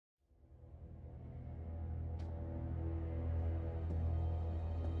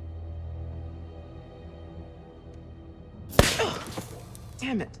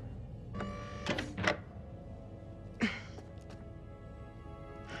Damn it.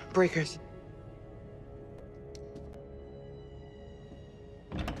 Breakers.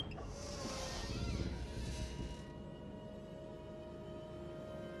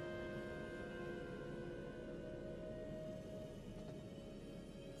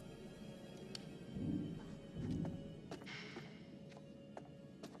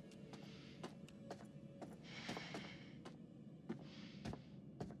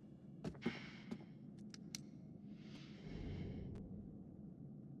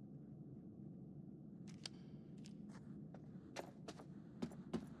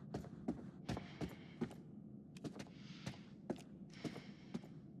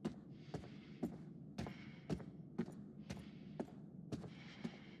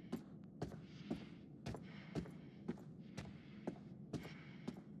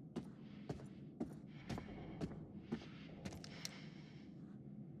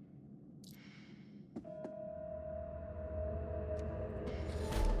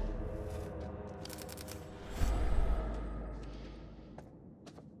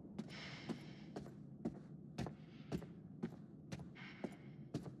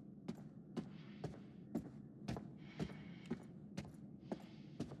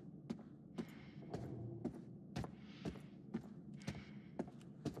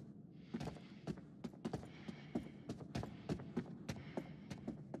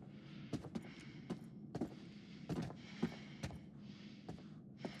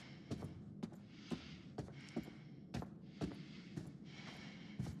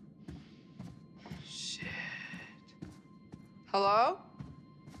 Hello?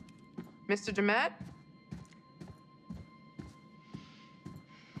 Mr. Demet?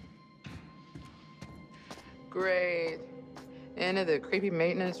 Great. Into the creepy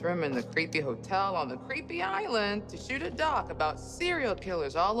maintenance room in the creepy hotel on the creepy island to shoot a doc about serial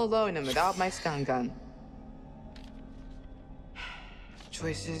killers all alone and without my stun gun.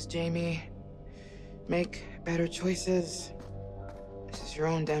 Choices, Jamie. Make better choices. This is your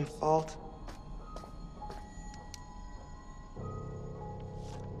own damn fault.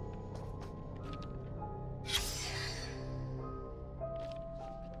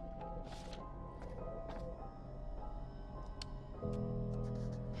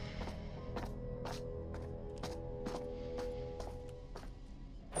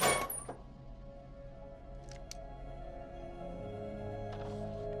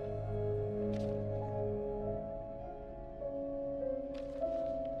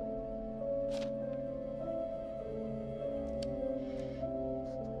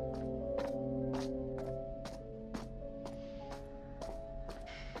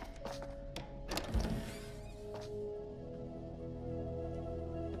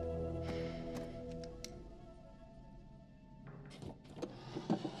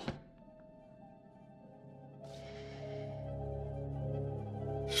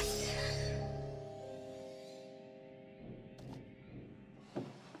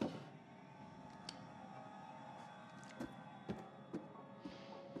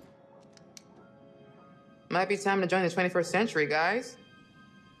 Might be time to join the 21st century, guys.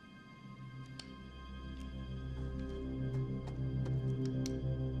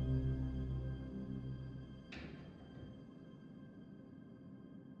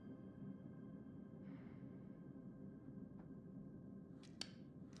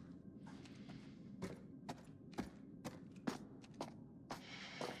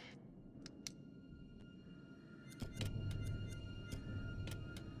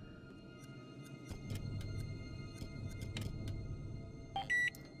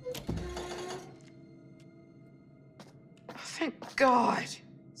 Thank God.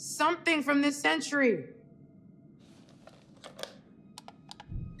 Something from this century.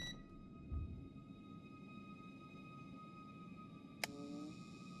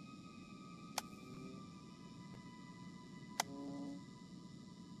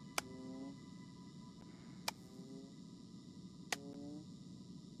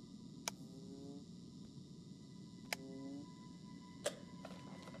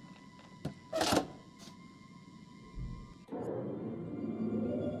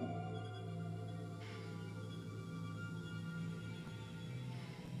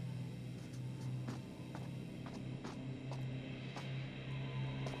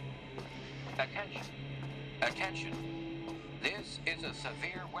 Attention. Attention. This is a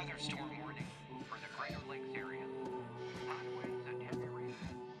severe weather storm warning for the Greater Lakes area. High winds and heavy rain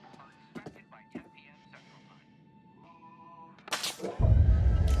are expected by 10 p.m. Central Time.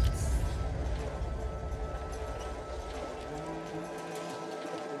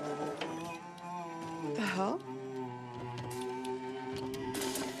 The hell?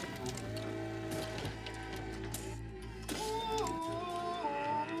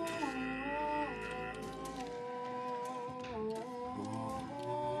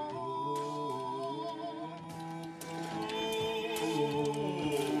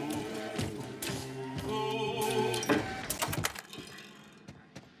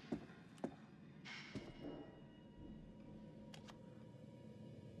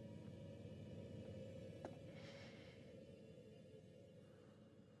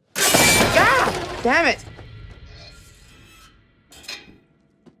 Damn it!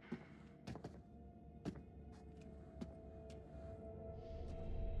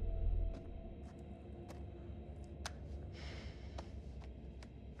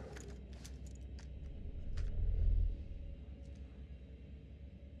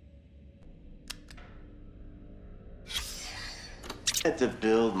 I had to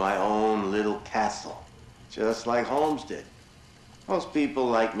build my own little castle, just like Holmes did. Most people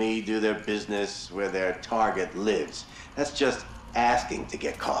like me do their business where their target lives. That's just asking to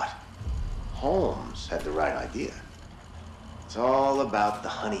get caught. Holmes had the right idea. It's all about the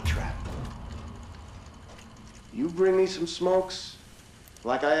honey trap. You bring me some smokes,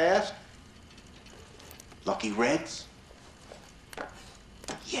 like I asked? Lucky Reds?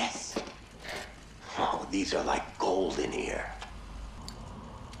 Yes. Oh, these are like gold in here.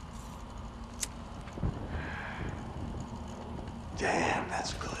 Damn,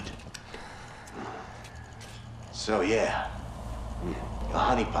 that's good. So, yeah, a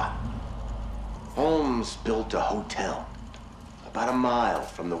honeypot. Holmes built a hotel about a mile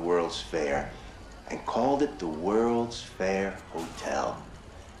from the World's Fair and called it the World's Fair Hotel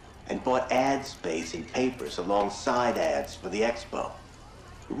and bought ad space in papers alongside ads for the expo.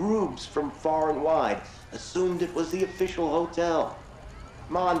 Rubes from far and wide assumed it was the official hotel.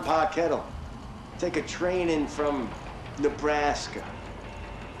 Ma and Pa Kettle. Take a train in from Nebraska.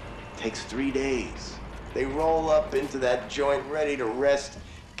 Takes 3 days. They roll up into that joint ready to rest,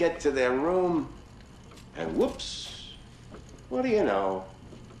 get to their room, and whoops, what do you know?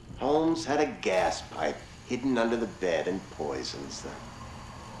 Holmes had a gas pipe hidden under the bed and poisons them.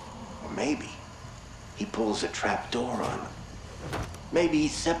 Or maybe he pulls a trap door on them. Maybe he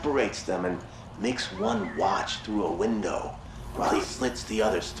separates them and makes one watch through a window while he slits the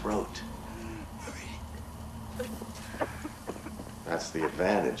other's throat. That's the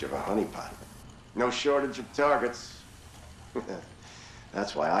advantage of a honeypot. No shortage of targets.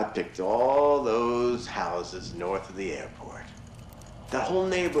 That's why I picked all those houses north of the airport. That whole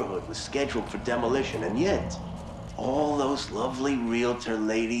neighborhood was scheduled for demolition, and yet all those lovely realtor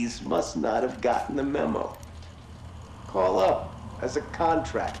ladies must not have gotten the memo. Call up as a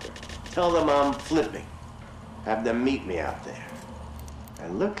contractor. Tell them I'm flipping. Have them meet me out there.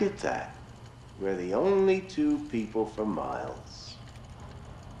 And look at that. We're the only two people for miles.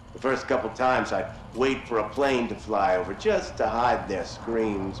 The first couple times I'd wait for a plane to fly over just to hide their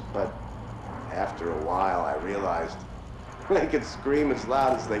screams, but after a while I realized they could scream as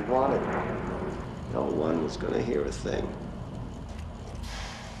loud as they wanted. No one was gonna hear a thing.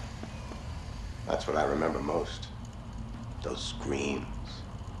 That's what I remember most. Those screams.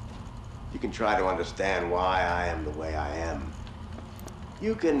 You can try to understand why I am the way I am.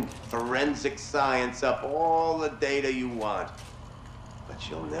 You can forensic science up all the data you want, but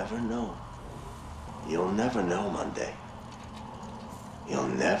you'll never know. You'll never know, Monday. You'll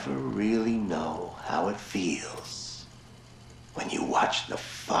never really know how it feels when you watch the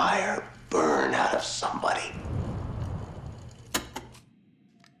fire burn out of somebody.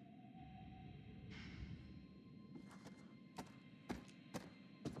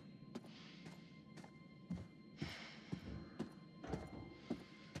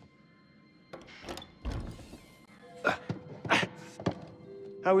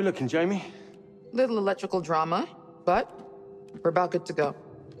 How are we looking, Jamie? Little electrical drama, but we're about good to go.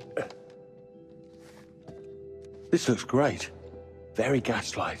 This looks great. Very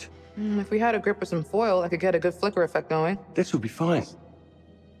gaslight. If we had a grip with some foil, I could get a good flicker effect going. This will be fine.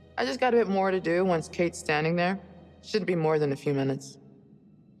 I just got a bit more to do once Kate's standing there. Shouldn't be more than a few minutes.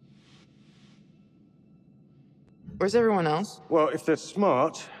 Where's everyone else? Well, if they're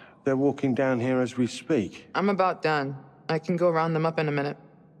smart, they're walking down here as we speak. I'm about done. I can go round them up in a minute.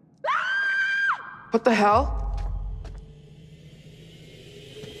 What the hell?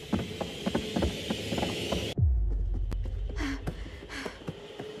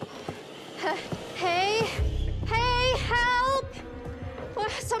 Hey! Hey, help!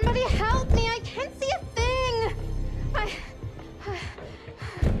 Somebody help me! I can't see a thing!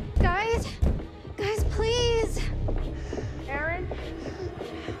 Guys? Guys, please! Aaron?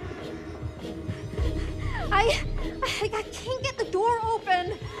 I can't get the door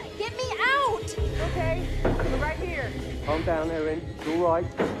open! Get me out! Okay, we're right here. Calm down, Erin. It's all right.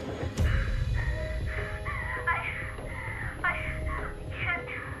 I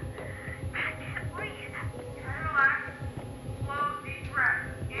can't breathe. Relax. Slow, deep breath.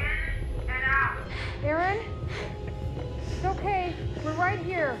 In and out. Aaron? It's okay. We're right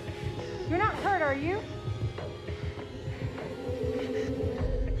here. You're not hurt, are you?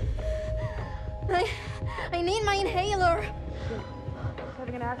 I need my inhaler.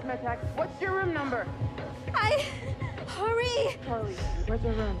 having an asthma attack. What's your room number? Hurry! Charlie, where's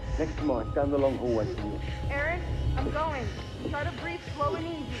your room? Next to mine, down the long hallway from you. Aaron, I'm going. Try to breathe slow and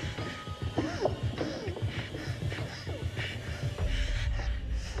easy.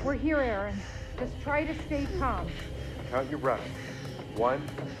 We're here, Aaron. Just try to stay calm. Count your breath. 1,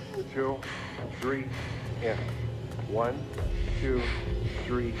 2, 3, in. 1, 2,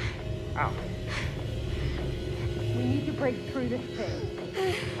 3, out. We need to break through this thing.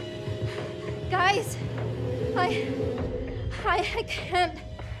 Guys, I can't.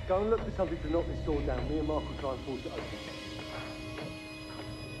 Go and look for something to knock this door down. Me and Mark will try and force it open.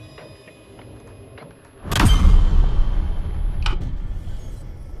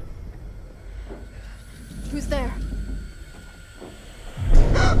 Who's there?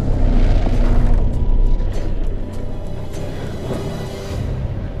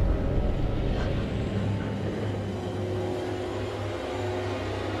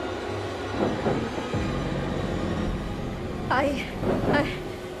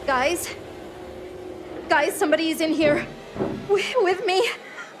 Guys, somebody's in here with me.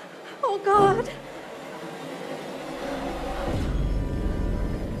 Oh, God.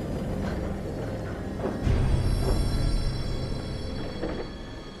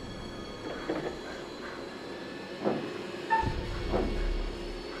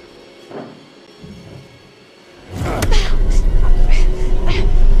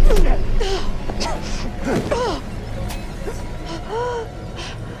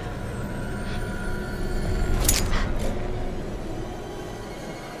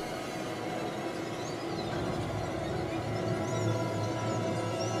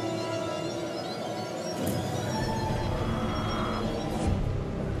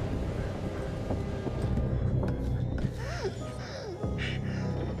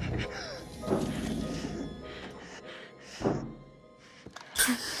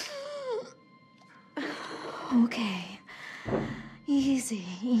 Okay. Easy,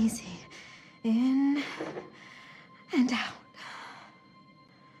 easy. In and out.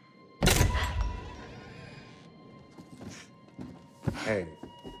 Hey.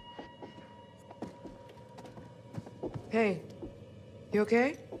 Hey, you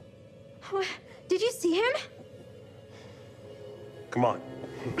okay? What? Did you see him? Come on.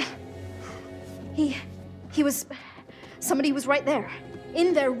 He was... Somebody was right there.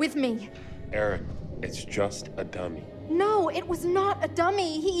 In there with me. Aaron, it's just a dummy. No, it was not a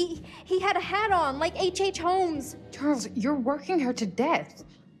dummy. He had a hat on, like H.H. Holmes. Charles, you're working her to death.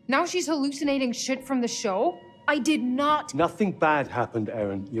 Now she's hallucinating shit from the show? I did not. Nothing bad happened,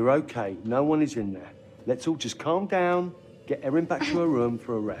 Erin. You're okay. No one is in there. Let's all just calm down, get Erin back to her room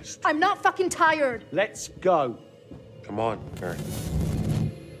for a rest. I'm not fucking tired. Let's go. Come on, Erin.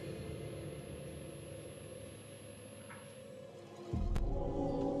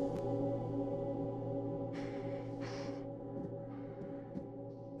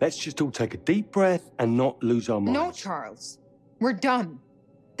 Let's just all take a deep breath and not lose our minds. No, Charles. We're done.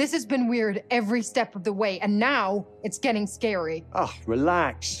 This has been weird every step of the way, and now it's getting scary. Oh,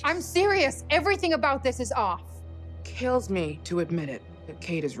 relax. I'm serious. Everything about this is off. Kills me to admit it, but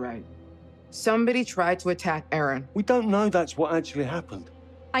Kate is right. Somebody tried to attack Aaron. We don't know that's what actually happened.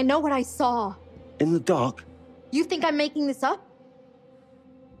 I know what I saw. In the dark. You think I'm making this up?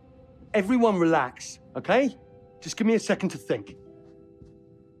 Everyone relax, okay? Just give me a second to think.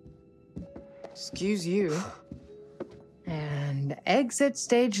 Excuse you. And exit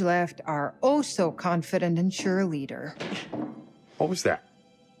stage left, our oh-so-confident and sure leader. What was that?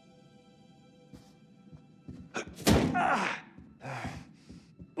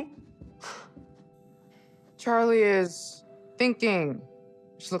 Charlie is thinking,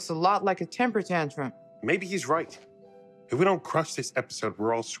 which looks a lot like a temper tantrum. Maybe he's right. If we don't crush this episode,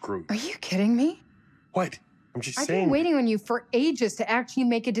 we're all screwed. Are you kidding me? What? I'm just I've saying. been waiting on you for ages to actually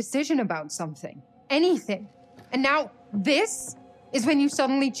make a decision about something. Anything. And now this is when you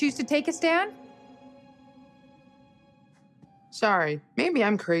suddenly choose to take a stand? Sorry, maybe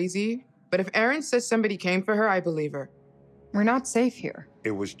I'm crazy, but if Erin says somebody came for her, I believe her. We're not safe here.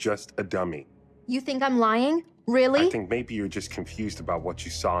 It was just a dummy. You think I'm lying? Really? I think maybe you're just confused about what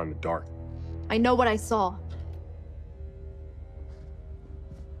you saw in the dark. I know what I saw.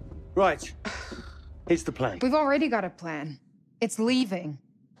 Right. Here's the plan. We've already got a plan. It's leaving.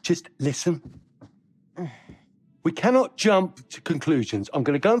 Just listen. We cannot jump to conclusions. I'm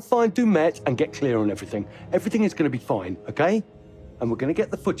going to go and find Dumet and get clear on everything. Everything is going to be fine, okay? And we're going to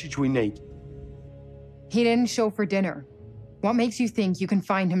get the footage we need. He didn't show for dinner. What makes you think you can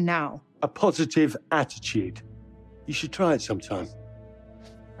find him now? A positive attitude. You should try it sometime.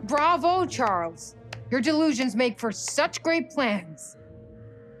 Bravo, Charles. Your delusions make for such great plans.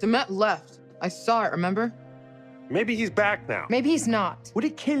 Demet left. I saw it, remember? Maybe he's back now. Maybe he's not. Would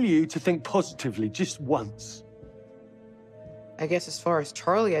it kill you to think positively just once? I guess as far as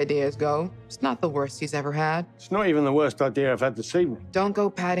Charlie ideas go, it's not the worst he's ever had. It's not even the worst idea I've had this evening. Don't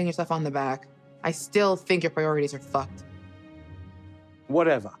go patting yourself on the back. I still think your priorities are fucked.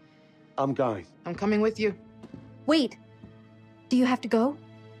 Whatever. I'm going. I'm coming with you. Wait. Do you have to go?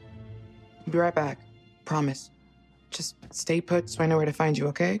 I'll be right back. Promise. Just stay put so I know where to find you,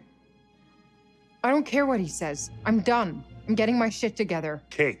 okay? I don't care what he says. I'm done. I'm getting my shit together.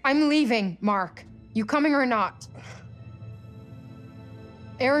 Kate. I'm leaving, Mark. You coming or not?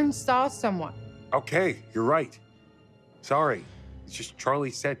 Aaron saw someone. Okay, you're right. Sorry. It's just Charlie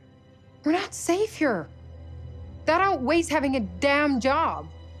said. We're not safe here. That outweighs having a damn job.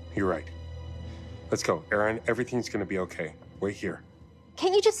 You're right. Let's go, Aaron. Everything's gonna be okay. Wait here.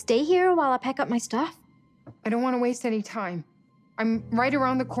 Can't you just stay here while I pack up my stuff? I don't want to waste any time. I'm right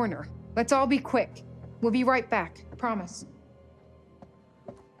around the corner. Let's all be quick. We'll be right back. Promise.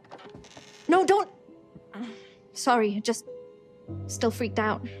 No, don't. Sorry, just still freaked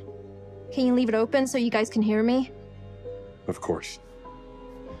out. Can you leave it open so you guys can hear me? Of course.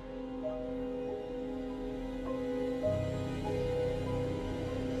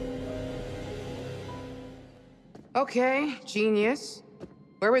 Okay, genius.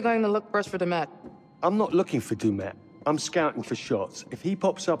 Where are we going to look first for Demet? I'm not looking for Dumet. I'm scouting for shots. If he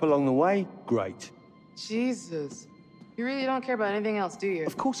pops up along the way, great. Jesus. You really don't care about anything else, do you?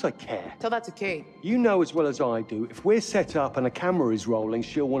 Of course I care. Tell that to Kate. You know as well as I do, if we're set up and a camera is rolling,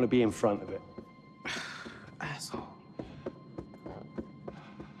 she'll want to be in front of it. Asshole.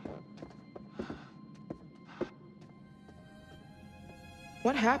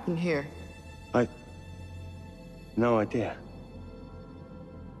 What happened here? No idea.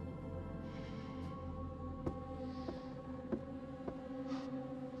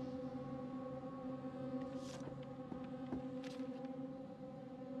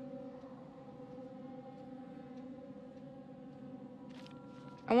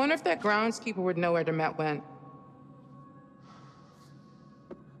 I wonder if that groundskeeper would know where Demet went.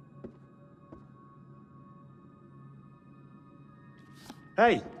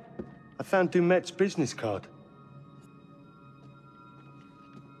 Hey, I found Dumet's business card.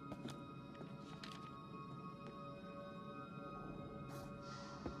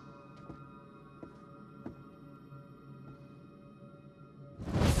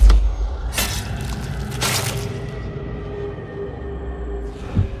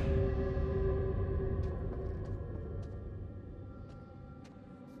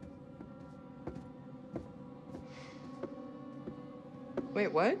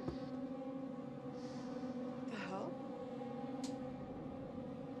 Wait, what? The hell?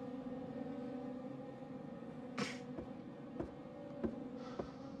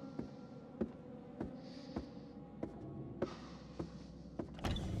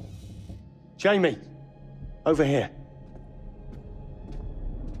 Jamie, over here.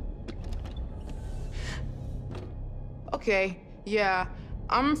 Okay, yeah,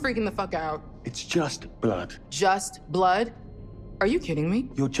 I'm freaking the fuck out. It's just blood. Just blood? Are you kidding me?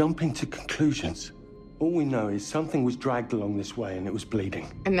 You're jumping to conclusions. All we know is something was dragged along this way and it was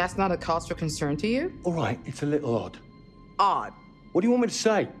bleeding. And that's not a cause for concern to you? All right, it's a little odd. Odd. What do you want me to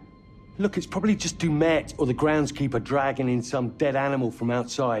say? Look, it's probably just Dumet or the groundskeeper dragging in some dead animal from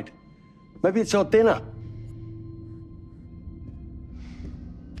outside. Maybe it's our dinner.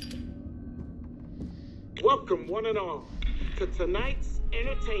 Welcome, one and all, to tonight's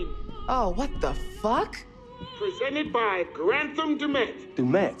entertainment. Oh, what the fuck? Presented by Grantham Demet.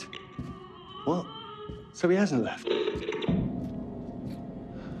 Dumet? What? So he hasn't left?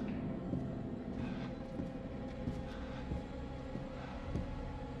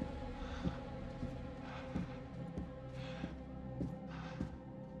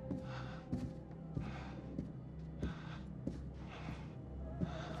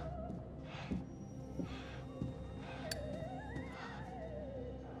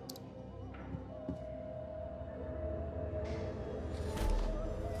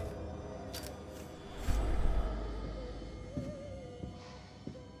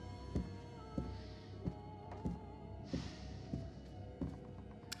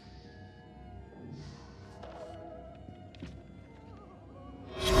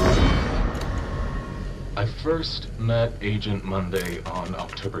 I first met Agent Monday on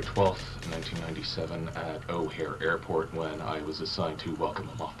October 12th, 1997 at O'Hare Airport when I was assigned to welcome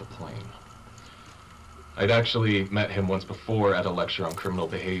him off the plane. I'd actually met him once before at a lecture on criminal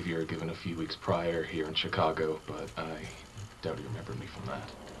behavior given a few weeks prior here in Chicago, but I doubt he remembered me from that.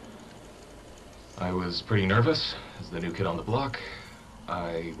 I was pretty nervous as the new kid on the block.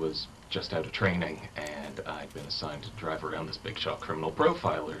 I was just out of training, and I'd been assigned to drive around this big shot criminal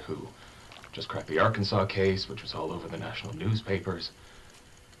profiler who just cracked the Arkansas case, which was all over the national newspapers.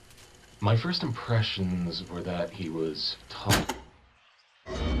 My first impressions were that he was tough.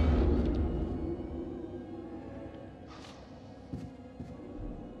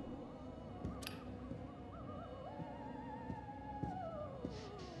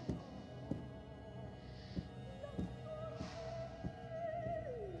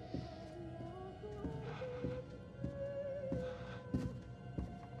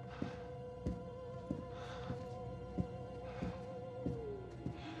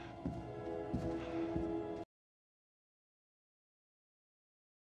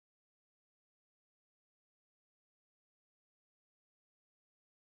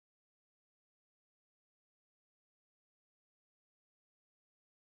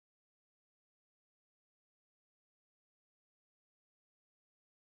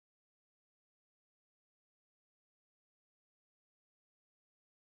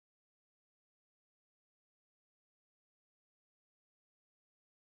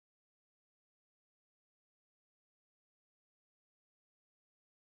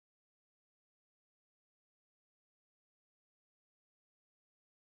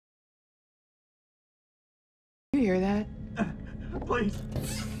 You hear that? Please,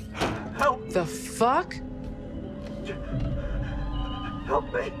 help. The fuck?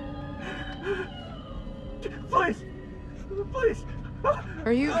 Help me. Please, please.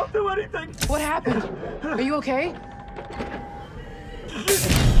 Are you? Don't do anything. What happened? Are you okay?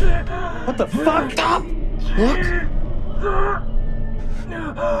 What the fuck? Stop! Look.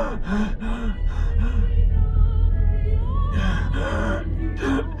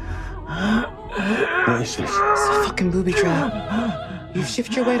 What is this? It's a fucking booby trap. You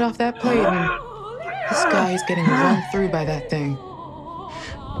shift your weight off that plate and this guy is getting run through by that thing.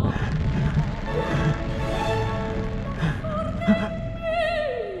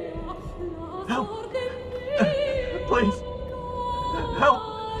 Help. Please. Help.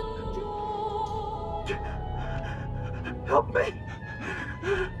 Help me.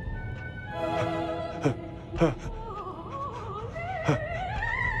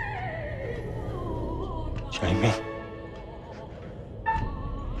 Jamie.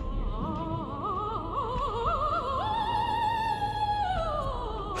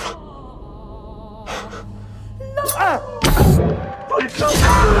 Please help.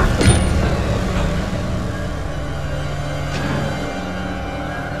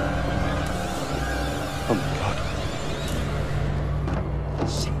 Oh my God.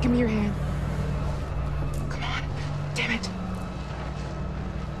 Shit, give me your hand. Come on. Damn it.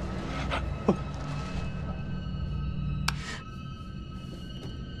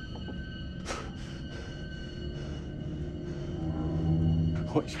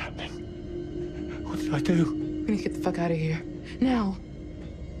 What is happening? What did I do? We need to get the fuck out of here. Now.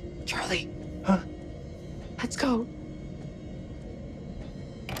 Charlie. Huh? Let's go.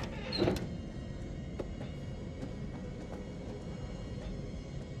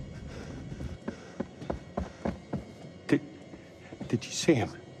 Did you see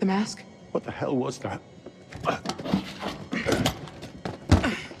him? The mask? What the hell was that?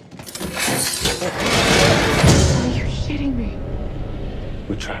 You're shitting me.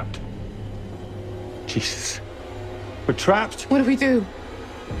 We're trapped. Jesus. We're trapped. What do we do?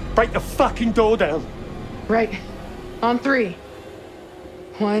 Break the fucking door down. Right. On 3.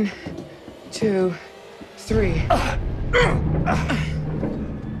 1, 2, 3.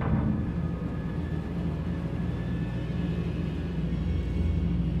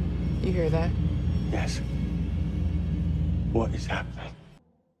 You hear that? Yes. What is happening?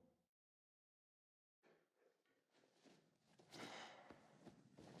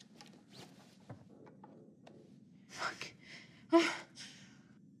 Fuck.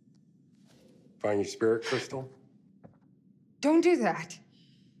 Find your spirit crystal? Don't do that.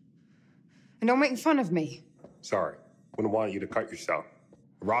 And don't make fun of me. Sorry. Wouldn't want you to cut yourself.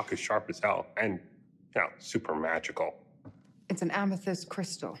 The rock is sharp as hell and, super magical. It's an amethyst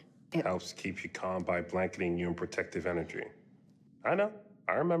crystal. It Helps keep you calm by blanketing you in protective energy. I know.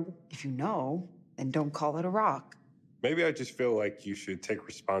 I remember. If you know, then don't call it a rock. Maybe I just feel like you should take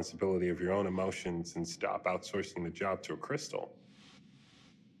responsibility of your own emotions and stop outsourcing the job to a crystal.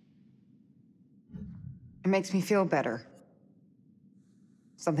 It makes me feel better.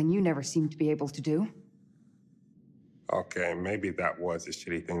 Something you never seem to be able to do. Okay, maybe that was a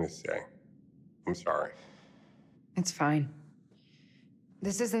shitty thing to say. I'm sorry. It's fine.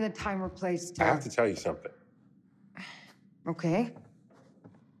 This isn't the time or place to... I have to tell you something. Okay.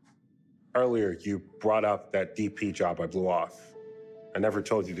 Earlier, you brought up that DP job I blew off. I never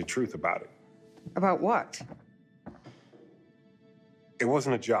told you the truth about it. About what? It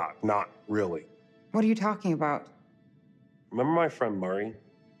wasn't a job, not really. What are you talking about? Remember my friend Murray?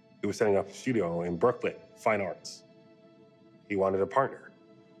 He was setting up a studio in Brooklyn, fine arts. He wanted a partner.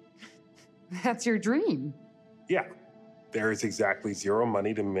 That's your dream. Yeah, there is exactly zero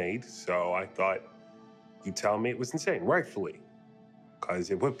money to be made, so I thought you'd tell me it was insane, rightfully,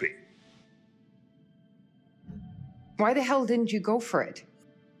 because it would be. Why the hell didn't you go for it?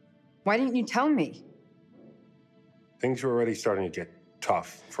 Why didn't you tell me? Things were already starting to get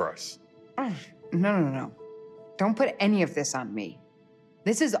tough for us. Oh, no. Don't put any of this on me.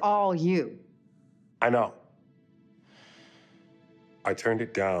 This is all you. I know. I turned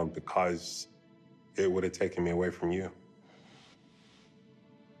it down because it would have taken me away from you.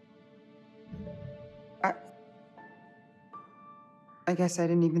 I guess I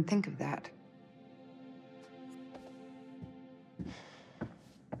didn't even think of that.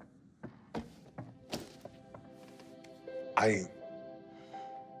 I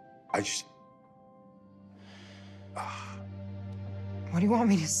just... What do you want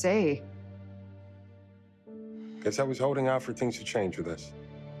me to say? Guess I was holding out for things to change with us.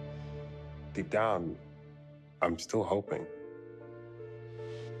 Deep down, I'm still hoping.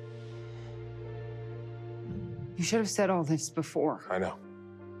 You should have said all this before. I know.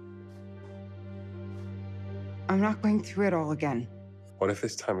 I'm not going through it all again. What if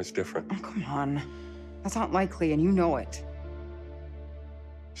this time is different? Oh, come on. That's not likely, and you know it.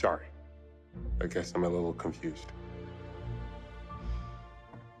 Sorry. I guess I'm a little confused.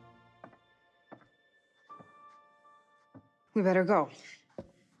 We better go.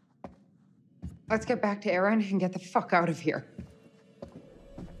 Let's get back to Aaron and get the fuck out of here.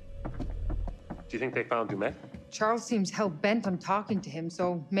 Do you think they found Dumet? Charles seems hell-bent on talking to him,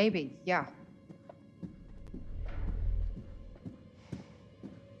 so maybe, yeah.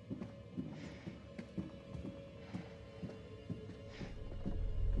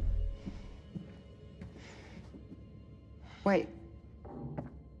 Wait.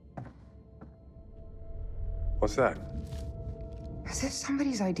 What's that? Is this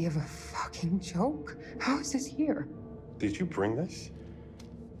somebody's idea of a fucking joke? How is this here? Did you bring this?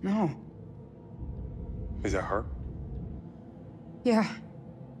 No. Is it her? Yeah.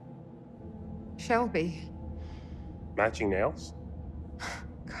 Shelby. Matching nails?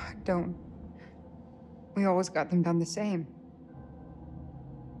 God, don't. We always got them done the same.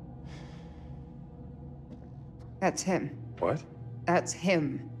 That's him. What? That's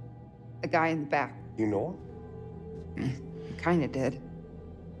him. The guy in the back. You know him? Kinda did.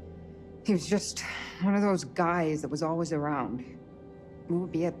 He was just one of those guys that was always around. We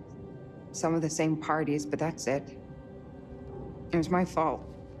would be at some of the same parties, but that's it. It was my fault.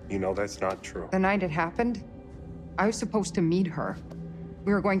 You know that's not true. The night it happened, I was supposed to meet her.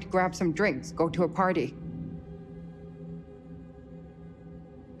 We were going to grab some drinks, go to a party.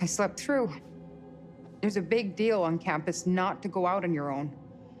 I slept through. It was a big deal on campus not to go out on your own.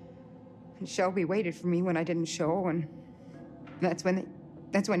 And Shelby waited for me when I didn't show, and that's when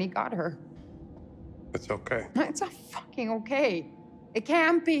he got her. It's okay. It's not fucking okay. It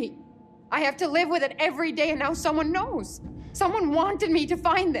can't be. I have to live with it every day, and now someone knows. Someone wanted me to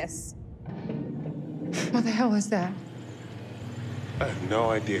find this. What the hell is that? I have no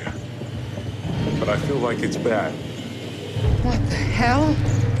idea. But I feel like it's bad. What the hell?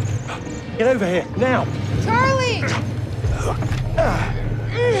 Get over here, now! Charlie!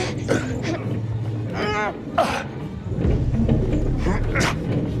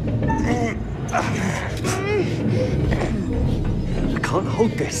 I can't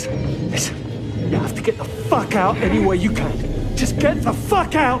hold this. Listen, you have to get the fuck out any way you can. Just get the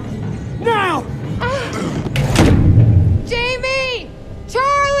fuck out! Now! Jamie!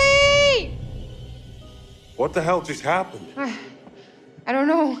 Charlie! What the hell just happened? I don't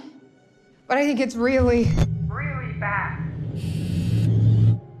know, but I think it's really bad.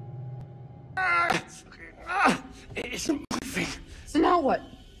 It isn't moving. So now what?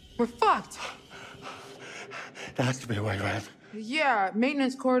 We're fucked. There has to be a way around. Yeah,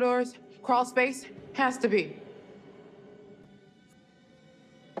 maintenance corridors, crawl space, has to be.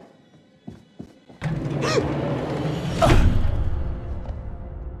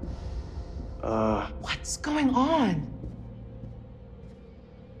 What's going on?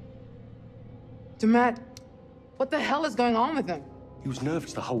 Dumet, what the hell is going on with him? He was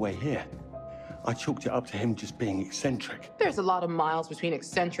nervous the whole way here. I chalked it up to him just being eccentric. There's a lot of miles between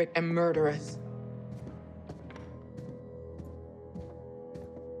eccentric and murderous.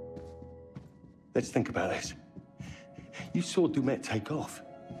 Let's think about this. You saw Dumet take off.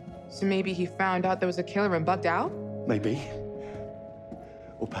 So maybe he found out there was a killer and bugged out? Maybe.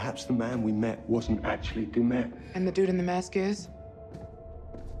 Or perhaps the man we met wasn't actually Dumet. And the dude in the mask is?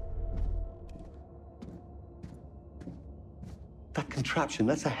 That contraption,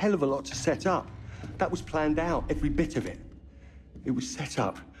 that's a hell of a lot to set up. That was planned out, every bit of it. It was set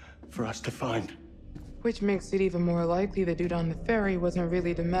up for us to find. Which makes it even more likely the dude on the ferry wasn't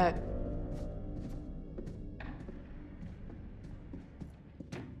really Demet.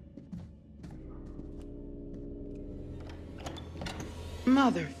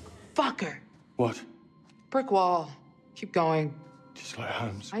 Motherfucker! What? Brick wall. Keep going. Just like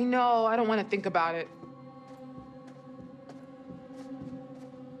Holmes. I know, I don't want to think about it.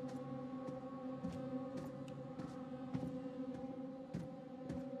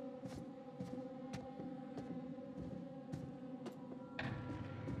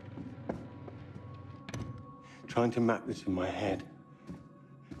 Trying to map this in my head.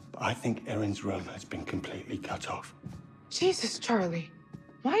 But I think Erin's room has been completely cut off. Jesus, Charlie.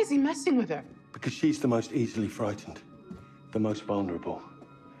 Why is he messing with her? Because she's the most easily frightened. The most vulnerable.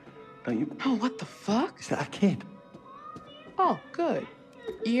 Don't you? Oh, what the fuck? Is that a kid? Oh, good.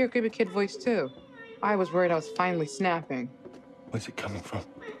 You hear a creepy kid voice, too. I was worried I was finally snapping. Where's it coming from?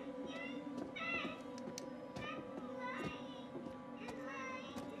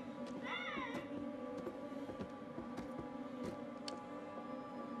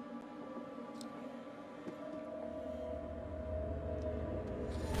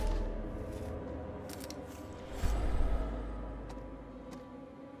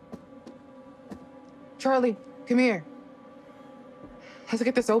 Charlie, come here. Let's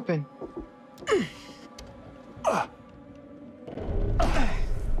get this open.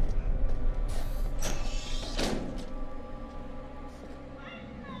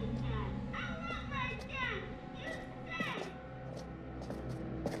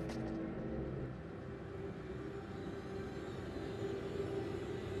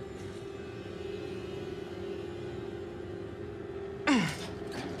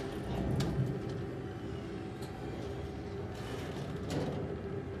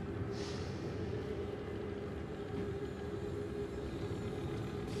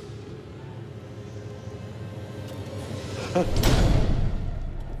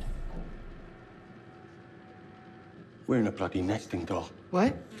 We're in a bloody nesting doll.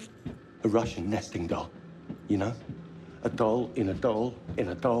 What? A Russian nesting doll. You know? A doll in a doll in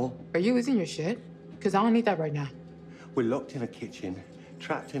a doll. Are you losing your shit? Because I don't need that right now. We're locked in a kitchen,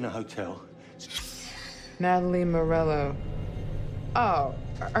 trapped in a hotel. Natalie Morello. Oh,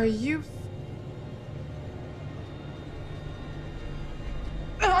 are you...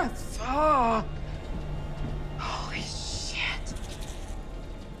 Ah, fuck! Holy shit.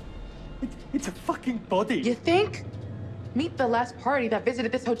 It's a fucking body. You think? Meet the last party that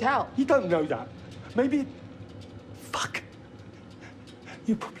visited this hotel. You don't know that. Maybe... Fuck.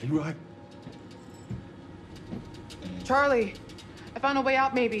 You're probably right. Charlie, I found a way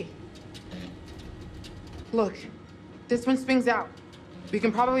out, maybe. Look, this one swings out. We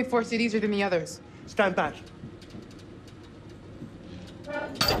can probably force it easier than the others. Stand back.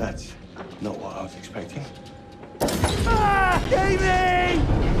 That's not what I was expecting. Ah! Amy!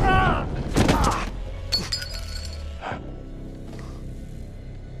 Ah! Ah!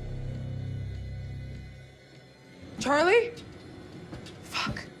 Charlie?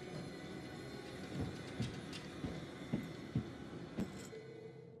 Fuck.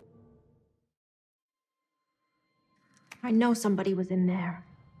 I know somebody was in there.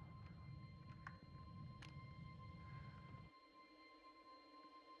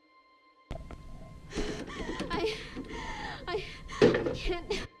 I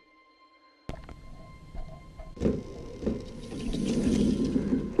can't...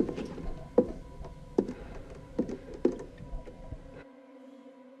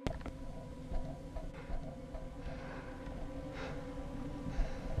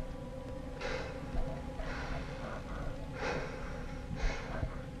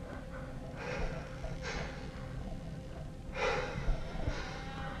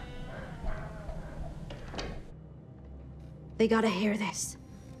 They gotta hear this.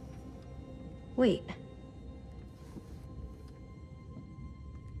 Wait.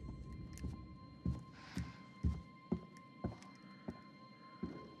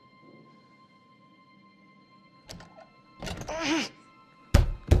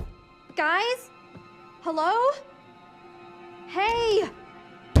 Guys? Hello? Hey!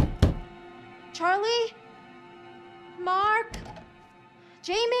 Charlie? Mark?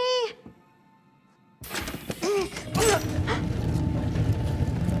 Jamie?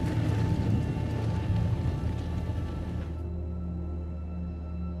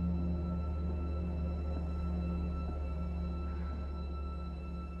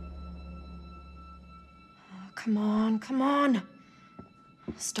 come on, come on.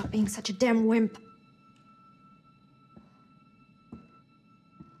 Stop being such a damn wimp.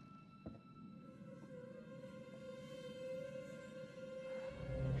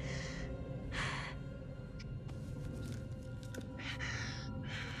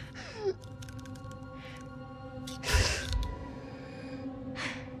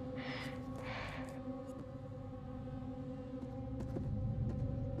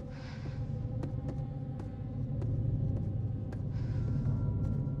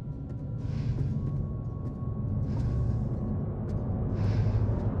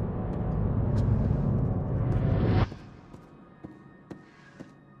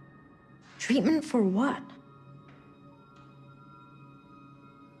 Treatment for what?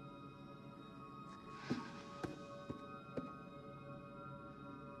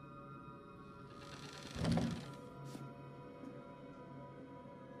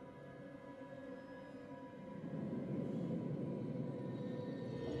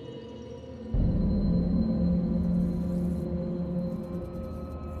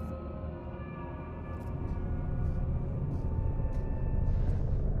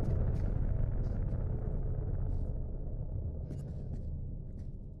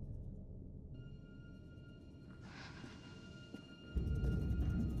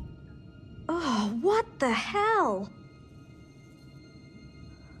 Oh, what the hell?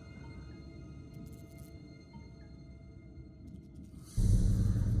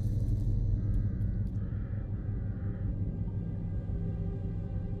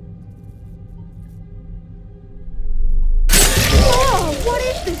 Whoa, what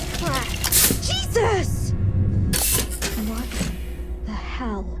is this crap? Jesus! What the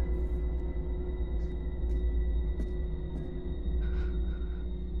hell?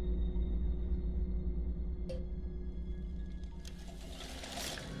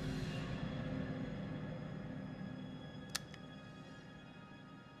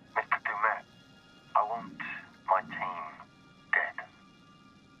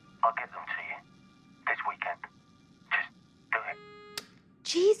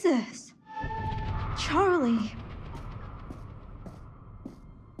 Jesus. Charlie.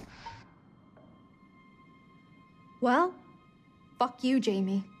 Well, fuck you,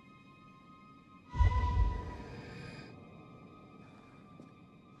 Jamie.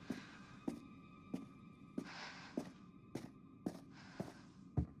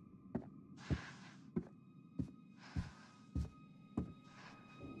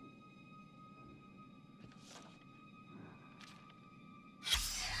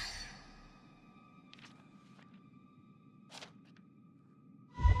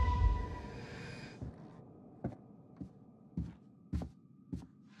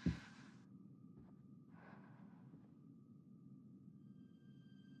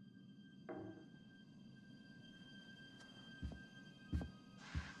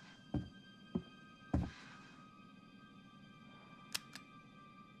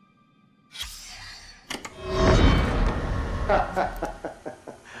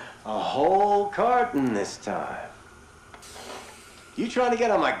 A whole carton this time. You trying to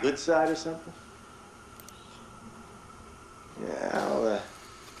get on my good side or something? Yeah,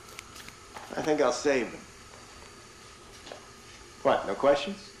 I think I'll save them. What, no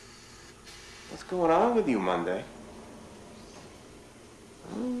questions? What's going on with you, Monday?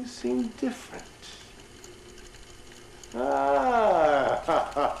 Oh, you seem different. Ah,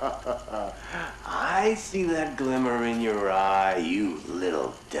 I see that glimmer in your eye, you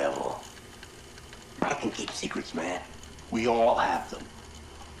little devil. I can keep secrets, man. We all have them.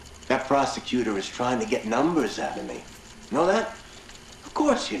 That prosecutor is trying to get numbers out of me. Know that? Of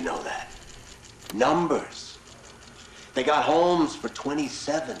course you know that. Numbers. They got Holmes for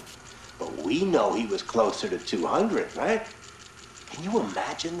 27, but we know he was closer to 200, right? Can you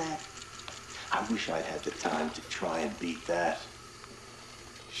imagine that? I wish I'd had the time to try and beat that.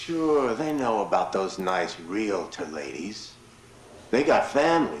 Sure, they know about those nice realtor ladies. They got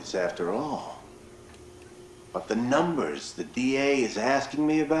families, after all. But the numbers the DA is asking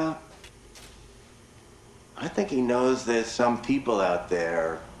me about, I think he knows there's some people out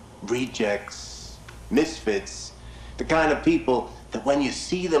there, rejects, misfits, the kind of people that when you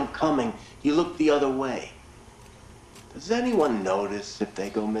see them coming, you look the other way. Does anyone notice if they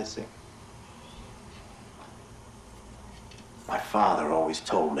go missing? My father always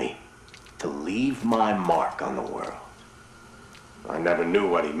told me to leave my mark on the world. I never knew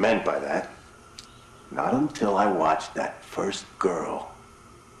what he meant by that. Not until I watched that first girl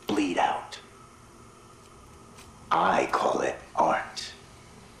bleed out. I call it art.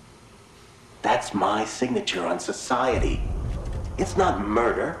 That's my signature on society. It's not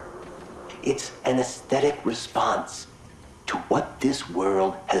murder. It's an aesthetic response to what this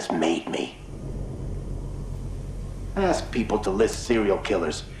world has made me. Ask people to list serial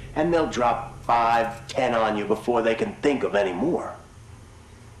killers, and they'll drop 5, 10 on you before they can think of any more.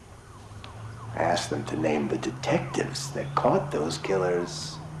 Ask them to name the detectives that caught those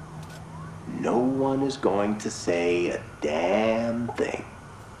killers. No one is going to say a damn thing.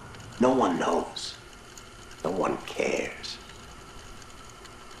 No one knows. No one cares.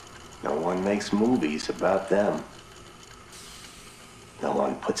 No one makes movies about them. No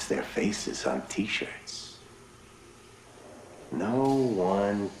one puts their faces on t-shirts. No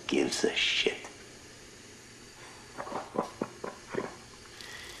one gives a shit.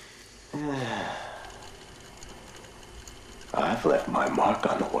 I've left my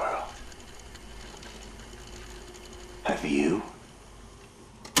mark on the world. Have you?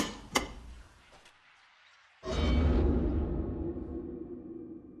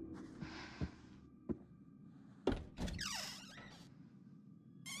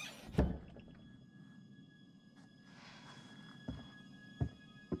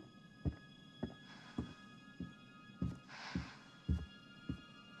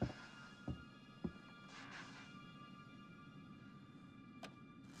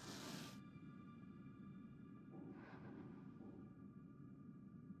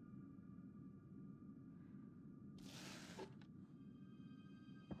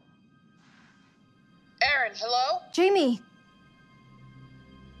 Aaron, hello? Jamie!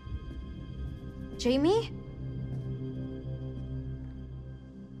 Jamie?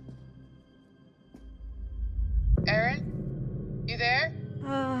 Aaron? You there?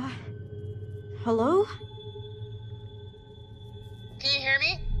 Hello? Can you hear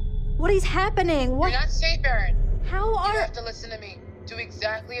me? What is happening? What? You're not safe, Aaron. How are... You have to listen to me. Do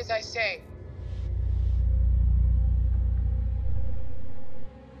exactly as I say.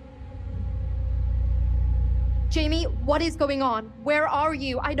 Jamie, what is going on? Where are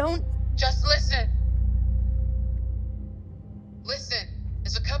you? I don't... Just listen. Listen.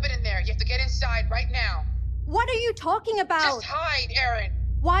 There's a cupboard in there. You have to get inside right now. What are you talking about? Just hide, Aaron.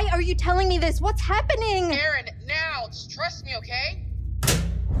 Why are you telling me this? What's happening? Aaron, now. Just trust me, okay?